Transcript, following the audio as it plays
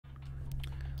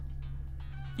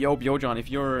Yo, Bjojan,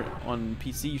 if you're on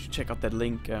PC, you should check out that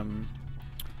link.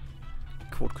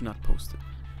 Quote could not post it.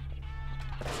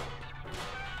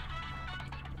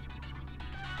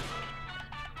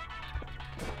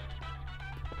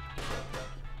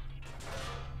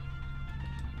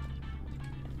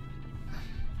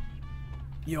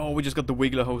 Yo, we just got the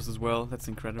Wiggler host as well. That's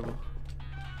incredible.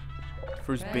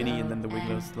 First Binny and then the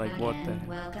Wigglers. Like, what the heck?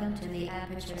 Welcome to the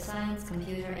Aperture Science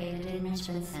Computer Aided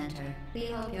Enrichment Center. We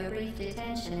hope your brief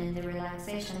detention in the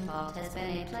relaxation vault has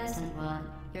been a pleasant one.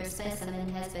 Your specimen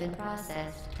has been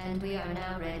processed, and we are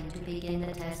now ready to begin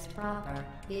the test proper.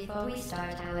 Before we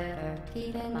start, however,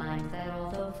 keep in mind that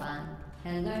although fun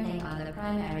and learning are the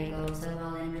primary goals of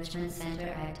all Enrichment Center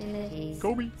activities,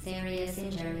 serious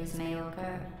injuries may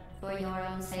occur. For your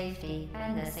own safety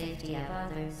and the safety of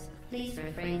others, please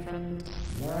refrain from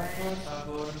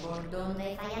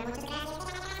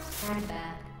turn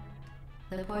back.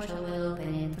 The portal will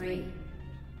open in 3,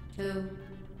 2,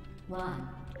 1.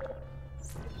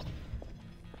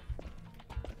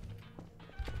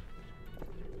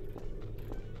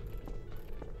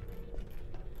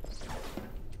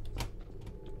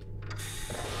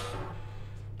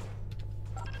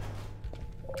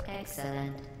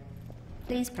 Excellent.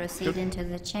 Please proceed into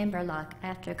the chamber lock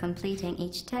after completing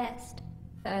each test.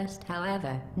 First,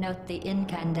 however, note the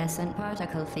incandescent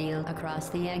particle field across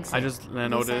the exit. I just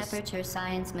noticed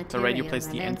the radio plays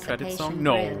the end credits song.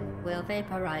 No. Will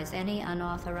vaporize any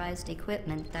unauthorized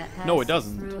equipment that passes no, it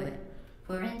doesn't. through it.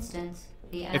 For instance,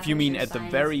 if you mean at the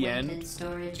very end,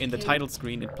 in the title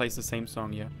screen, it plays the same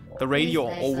song, yeah. The radio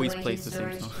always plays the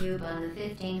same song. Cube on the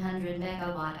 1500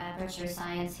 megawatt Aperture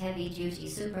Science Heavy Duty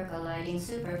Super Colliding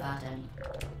Super Button.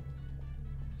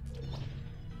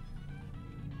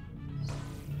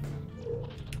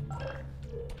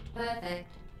 Perfect.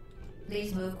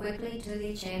 Please move quickly to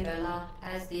the chamber lock,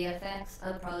 as the effects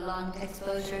of prolonged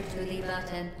exposure to the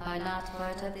button are not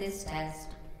part of this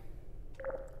test.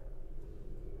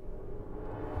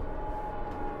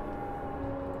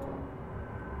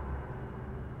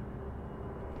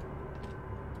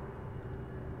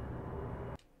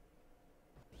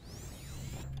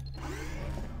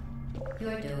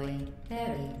 You're doing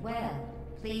very well.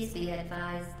 Please be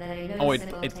advised that a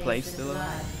noticeable it plays taste still? of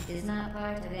blood is not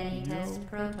part of any test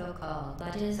protocol,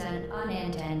 but is an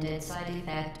unintended side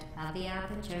effect of the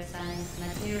Aperture Science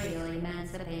Material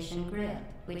Emancipation Grip,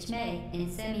 which may,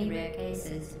 in semi-rare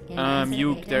cases,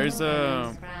 Yuke, there's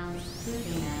a... crowns, tooth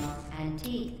enamel, and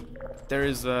teeth. There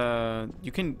is a...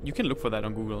 You can look for that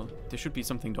on Google. There should be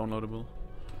something downloadable.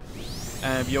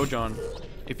 Bjojan,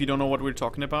 if you don't know what we're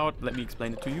talking about, let me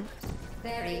explain it to you.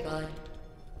 Very good.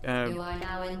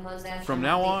 From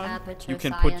now on, you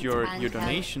can put your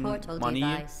donation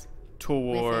money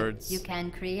towards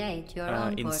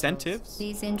incentives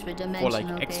for like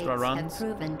extra runs.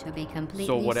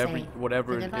 So whatever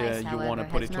you want to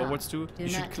put it towards to, you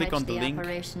should click on the link,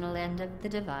 the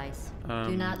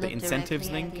incentives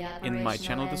link in my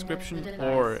channel description,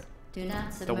 or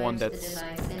the one that's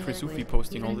Chris Ufi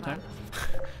posting all the time.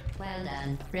 Well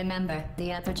done. Remember,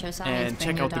 the Aperture Science and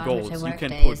check out the goals. You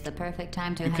can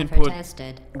put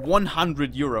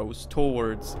 100 euros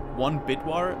towards one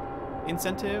Bitwar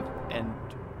incentive and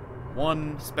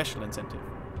one special incentive.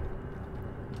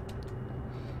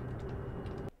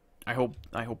 I hope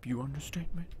you understand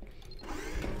me.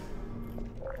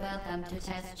 Welcome to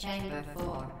test chamber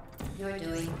 4. You're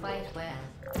doing quite well.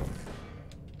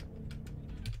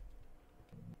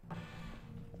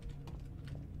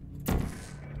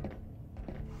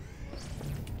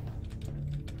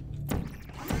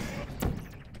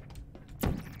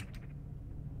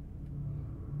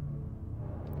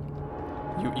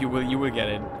 You will get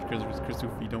it, Chris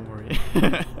Ufi, don't worry.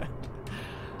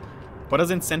 What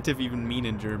does incentive even mean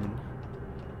in German?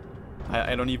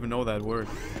 I don't even know that word.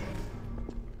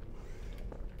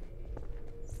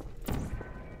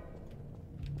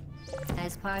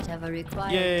 As part of a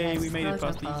required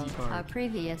test protocol, our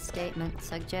previous statement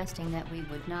suggesting that we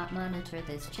would not monitor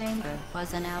this chamber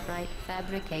was an outright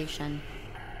fabrication.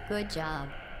 Good job.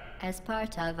 As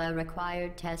part of a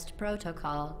required test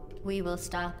protocol, we will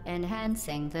stop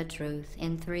enhancing the truth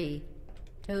in 3,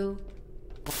 2...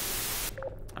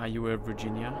 Are you a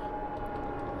Virginia?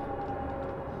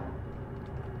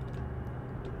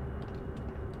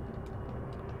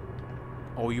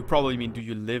 Oh, you probably mean, do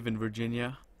you live in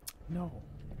Virginia? No.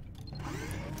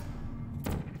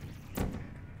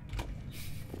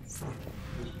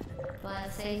 While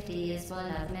safety is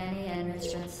one of many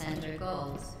enrichment center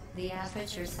goals, the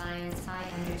Aperture Science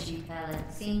high-energy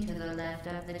pellet seen to the left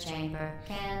of the chamber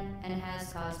can and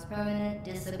has caused permanent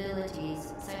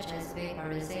disabilities such as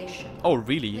vaporization. Oh,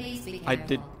 really? Please be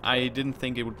careful. I didn't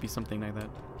think it would be something like that.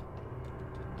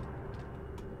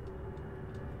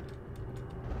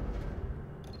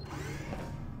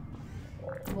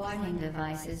 Warning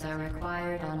devices are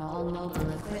required on all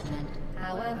mobile equipment.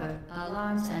 However,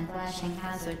 alarms and flashing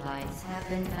hazard lights have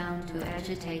been found to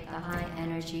agitate the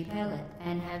high-energy pellet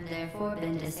and have therefore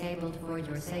been disabled for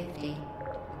your safety.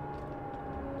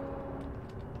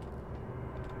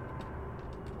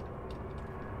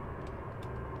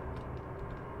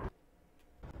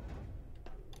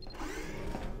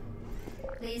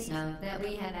 Please note that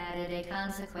we have added a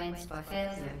consequence for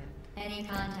failure. Any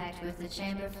contact with the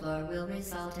chamber floor will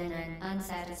result in an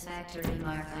unsatisfactory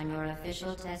mark on your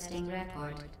official testing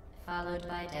record, followed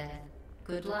by death.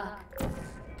 Good luck.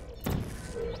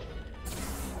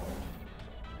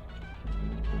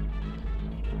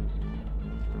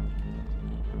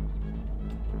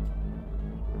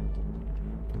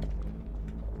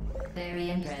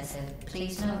 Very impressive.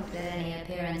 Please note that any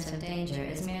appearance of danger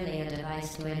is merely a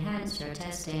device to enhance your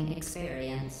testing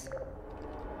experience.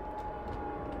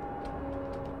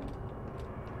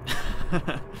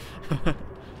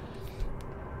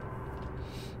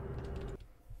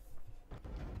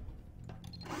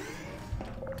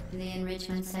 The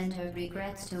Enrichment Center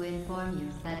regrets to inform you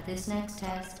that this next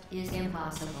test is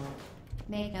impossible.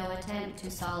 Make no attempt to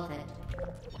solve it.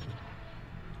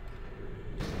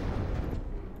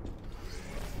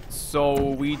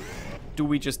 So do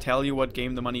we just tell you what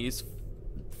game the money is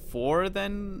for,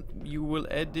 then you will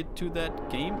add it to that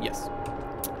game? Yes.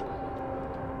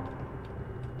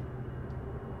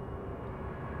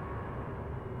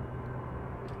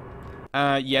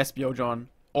 Yes, Bjojon.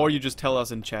 Or you just tell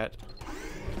us in chat.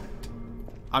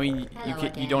 I mean,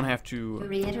 you don't have to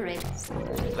reiterate.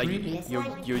 Like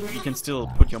you can still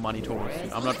put your money towards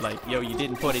it. I'm not like, yo, you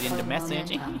didn't put it in the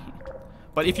message.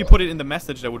 But if you put it in the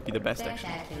message, that would be the best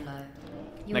actually.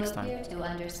 Next time. You appear to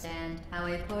understand how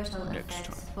a portal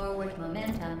affects forward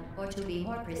momentum, or to be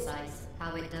more precise,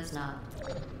 how it does not.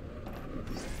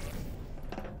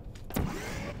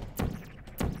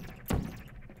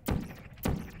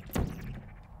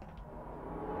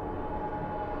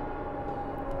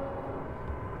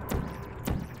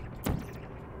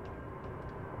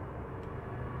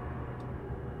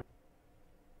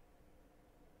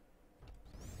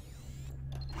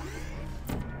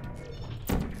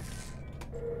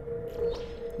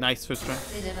 Nice first try.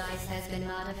 The device has been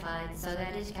modified so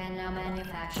that it can now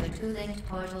manufacture 2 linked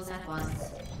portals at once.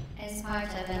 As part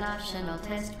of an optional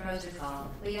test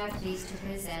protocol, we are pleased to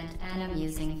present an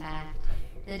amusing fact.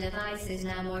 The device is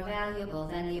now more valuable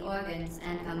than the organs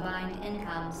and combined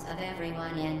incomes of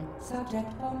everyone in Subject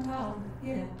hometown,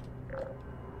 here.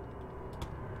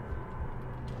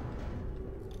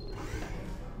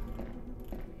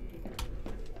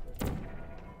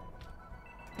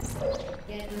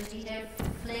 Get Lucy there,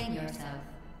 fling yourself.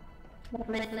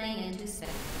 Fling into space.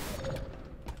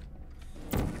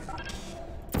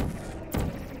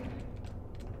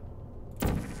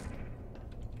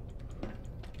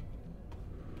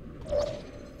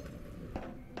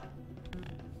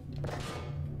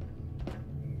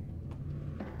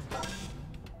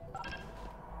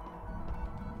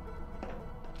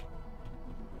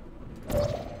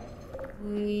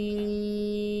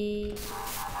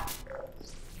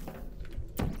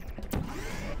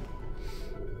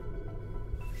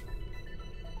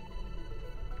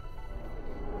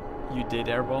 You did,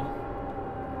 Airball.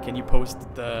 Can you post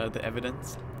the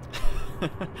evidence?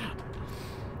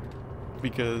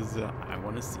 Because I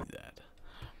want to see that.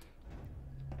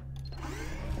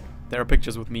 There are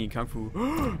pictures with me in Kung Fu.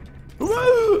 Now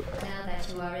that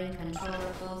you are in control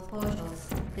of both portals,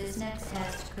 this next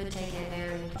test could take a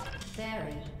very,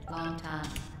 very long time.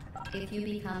 If you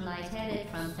become lightheaded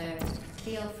from thirst,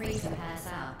 feel free to pass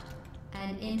out.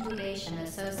 An intubation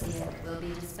associate will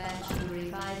be dispatched to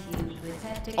revive you with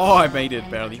peptic. Oh, I made it,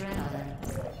 barely. Adrenaline.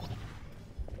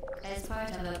 As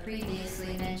part of a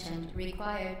previously mentioned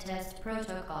required test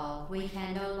protocol, we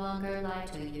can no longer lie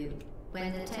to you.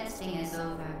 When the testing is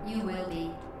over, you will be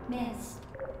missed.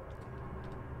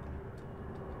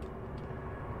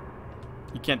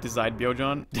 You can't decide,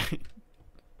 Bjojon.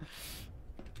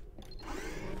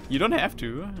 You don't have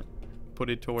to put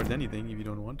it towards anything if you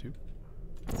don't want to.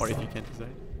 Or if you can't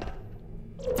decide.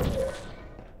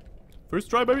 First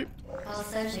try, baby! All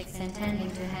subjects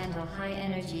intending to handle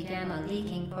high-energy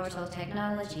gamma-leaking portal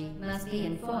technology must be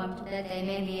informed that they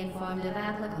may be informed of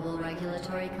applicable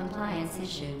regulatory compliance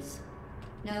issues.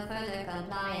 No further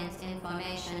compliance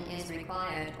information is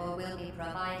required or will be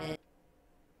provided.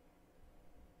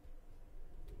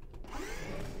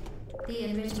 The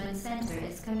Enrichment Center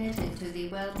is committed to the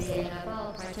well-being of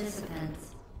all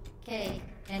participants. Cake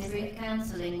and brief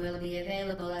counseling will be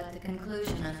available at the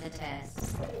conclusion of the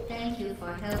test. Thank you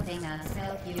for helping us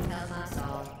help you help us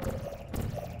all.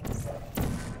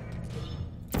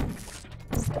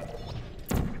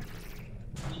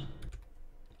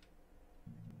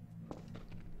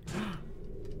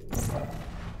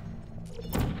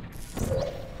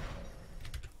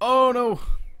 Oh no!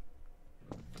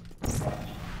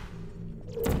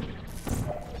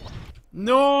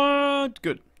 Not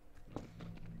good.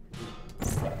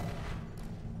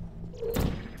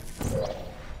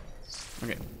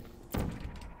 Okay.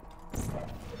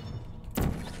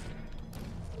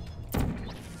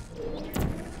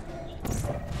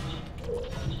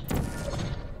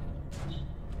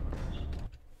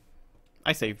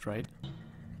 I saved, right?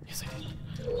 Yes, I did.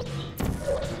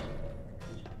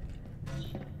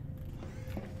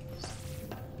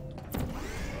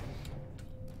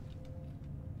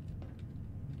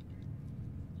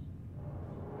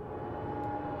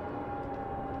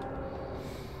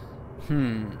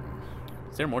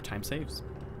 Is there more time saves?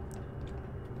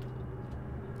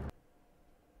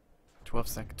 12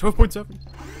 seconds. 12.7.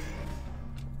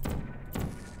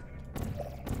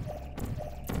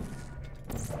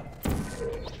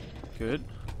 Good.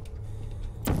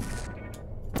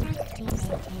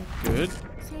 Good.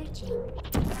 Searching.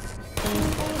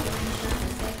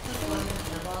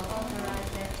 Of all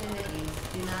authorized activities,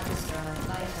 do not destroy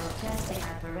vital testing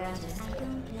apparatus. I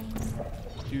don't blame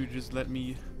you. Dude, just let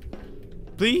me...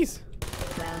 Please!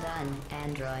 Well done,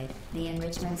 Android. The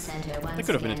Enrichment Center once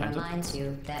again reminds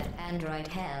you that Android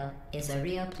Hell is a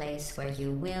real place where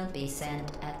you will be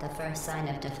sent at the first sign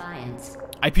of defiance.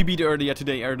 I PB'd earlier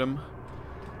today, Erdem.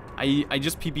 I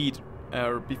just PB'd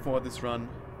before this run.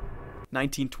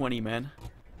 1920, man.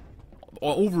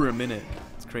 Over a minute.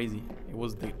 It's crazy. It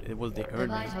was the early. The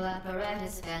vital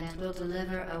apparatus vent will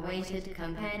deliver a weighted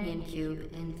companion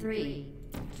cube in 3,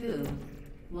 2,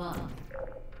 1.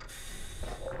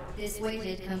 This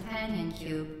weighted companion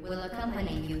cube will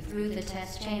accompany you through the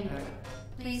test chamber.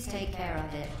 Please take care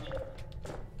of it.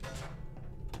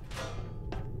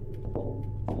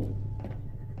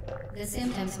 The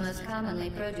symptoms most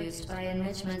commonly produced by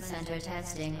Enrichment Center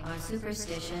testing are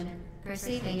superstition,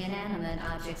 perceiving inanimate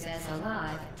objects as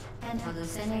alive, and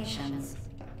hallucinations.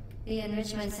 The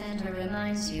Enrichment Center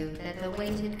reminds you that the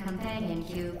weighted companion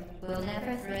cube will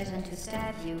never threaten to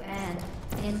stab you and,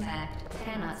 in fact,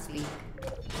 cannot speak.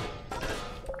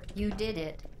 You did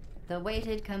it. The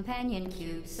weighted companion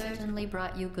cube certainly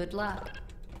brought you good luck.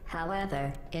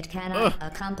 However, it cannot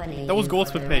accompany that was you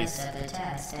Goldsmith for the pace. rest of the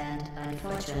test, and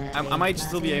unfortunately, I might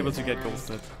still be able to get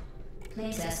Goldsmith.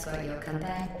 Please escort your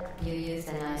companion. You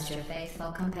euthanized your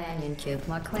faithful companion cube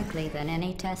more quickly than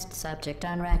any test subject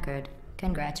on record.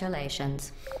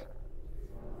 Congratulations.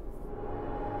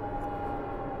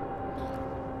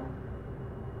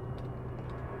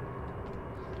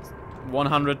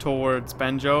 $100 towards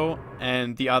Banjo,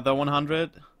 and the other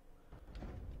 100.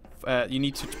 You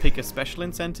need to pick a special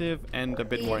incentive and a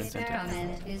bit more incentive. The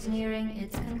experiment is nearing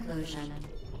its conclusion.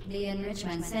 The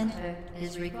Enrichment Center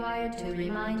is required to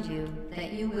remind you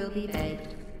that you will be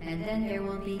baked, and then there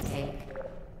will be cake.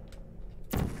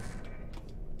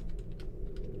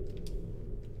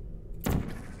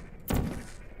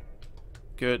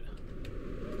 Good.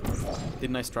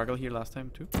 Didn't I struggle here last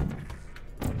time too?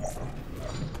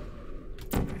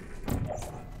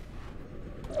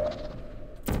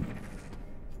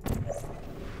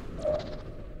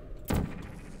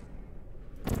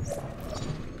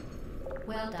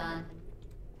 Well done.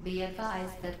 Be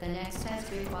advised that the next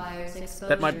test requires exposure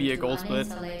That might be a gold to split.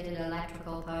 uninsulated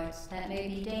electrical parts that may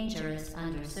be dangerous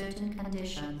under certain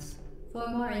conditions. For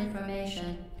more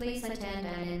information, please attend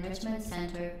an Enrichment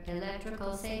Center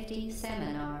Electrical Safety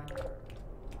Seminar.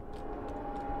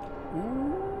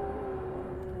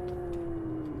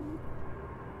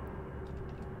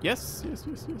 Yes, yes,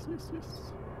 yes, yes, yes,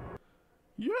 yes.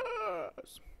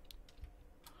 Yes!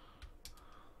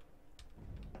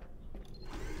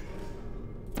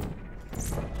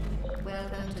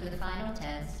 Welcome to the final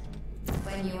test.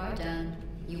 When you are done,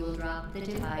 you will drop the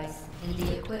device in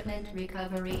the Equipment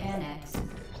Recovery Annex.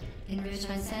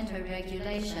 Enrichment Center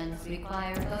regulations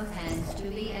require both hands to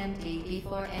be empty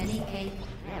before any cake.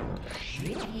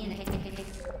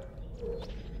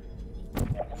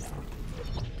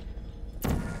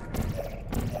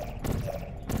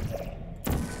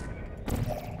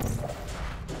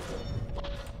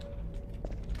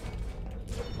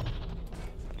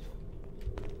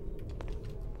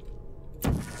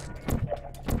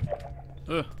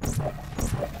 Ugh.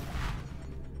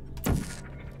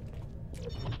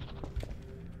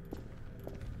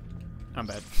 I'm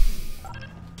bad.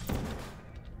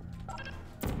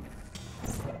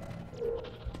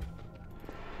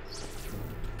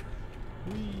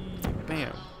 Whee,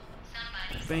 bam.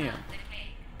 Bam.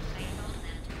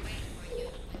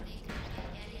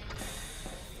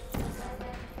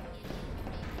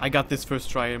 I got this first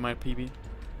try in my PB.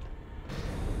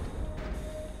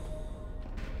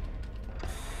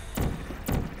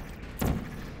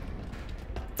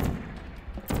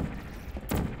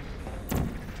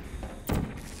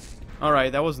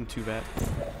 Alright, that wasn't too bad.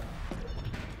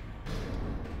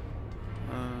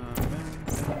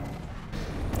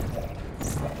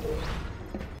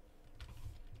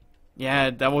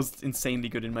 Yeah, that was insanely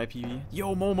good in my PB.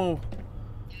 Yo, Momo!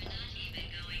 You're not even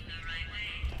going the right way.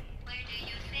 Where do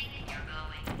you think you're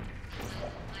going?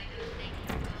 Where do you think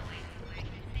you're going? Where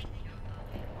do you think you're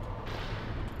going?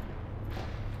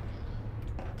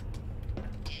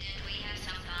 Didn't we have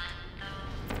some fun, though?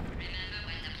 Remember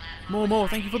when the platform... Momo,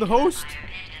 thank you for the host!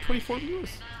 24 viewers.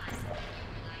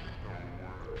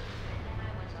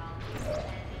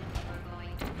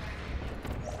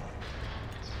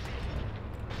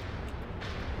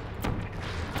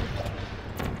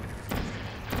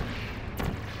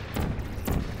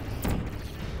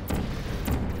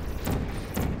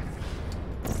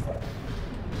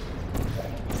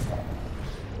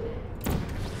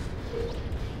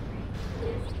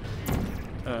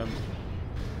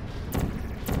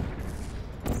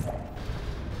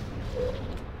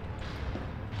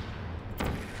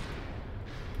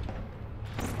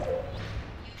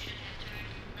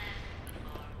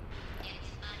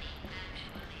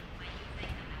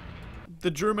 The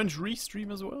Germans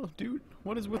restream as well, dude.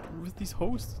 What is with these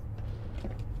hosts?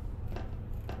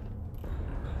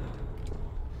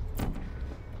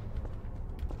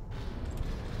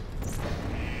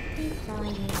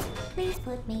 Deploying. Please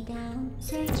put me down.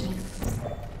 Searching.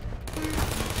 You're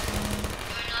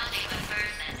not a good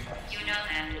person. You know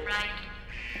that, right?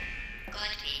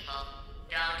 Good people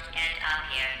don't end up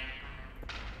here.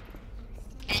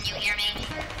 Can you hear me?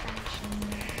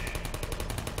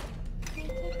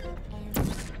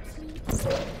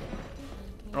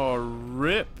 Oh,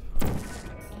 rip.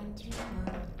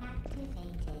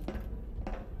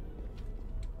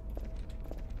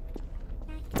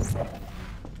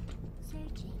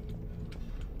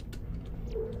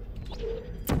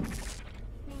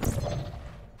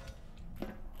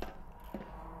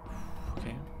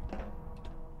 Okay.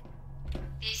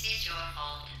 This is your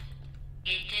fault.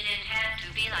 It didn't have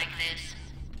to be like this.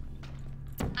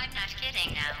 I'm not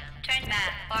kidding now. Turn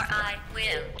back or I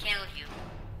will kill you.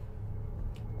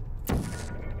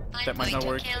 That might not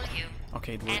work. Kill you.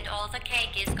 Okay, it worked. And all the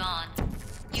cake is gone.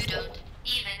 You don't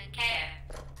even care,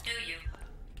 do you?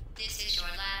 This is your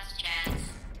last chance.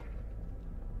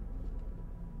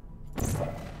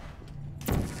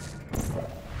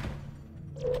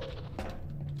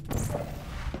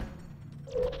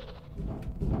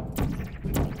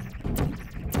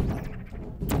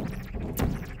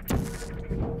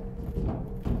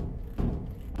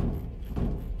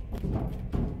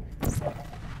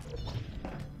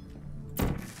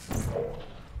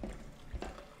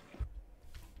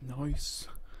 Nice.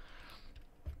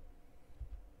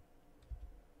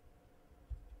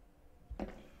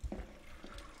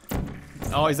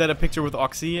 Oh, is that a picture with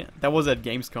Oxy? That was at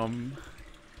Gamescom.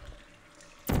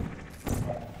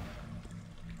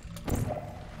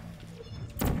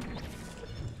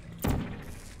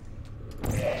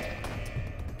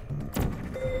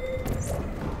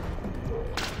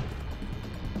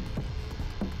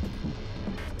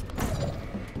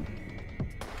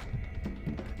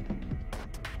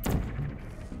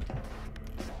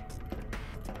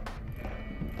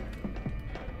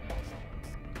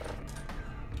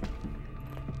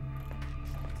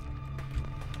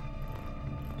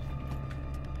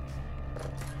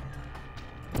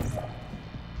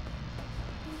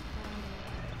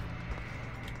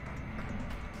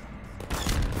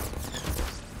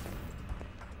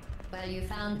 Well, you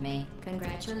found me.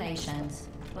 Congratulations.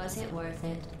 Was it worth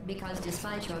it? Because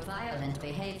despite your violent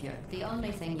behavior, the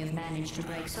only thing you've managed to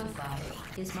break so far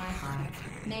is my heart.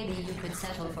 Maybe you could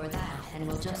settle for that and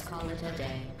we'll just call it a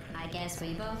day. I guess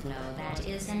we both know that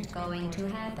isn't going to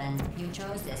happen. You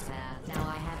chose this path. Now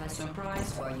I have a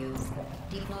surprise for you.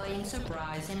 Deploying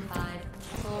surprise in 5,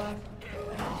 4...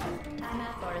 Time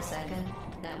out for a second.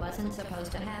 That wasn't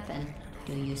supposed to happen.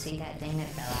 Do you see that thing that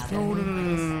fell out of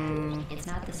me? It's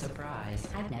not the surprise.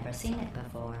 I've never seen it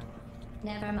before.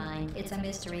 Never mind. It's a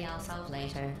mystery I'll solve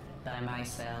later. By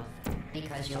myself.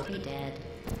 Because you'll be dead.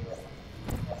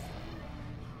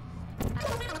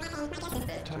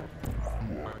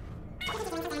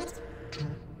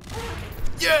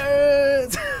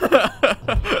 Yes!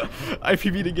 I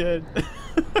PB'd again.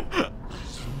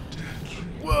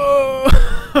 Whoa!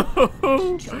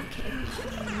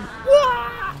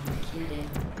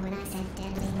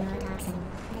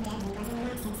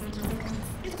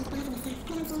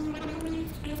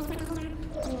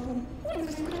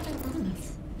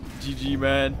 GG,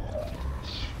 man.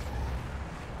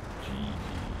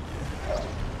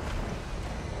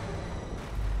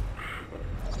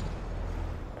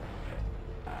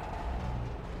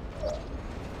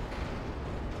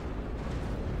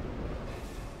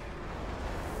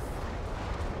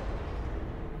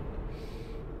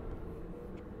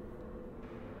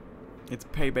 It's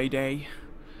payday day.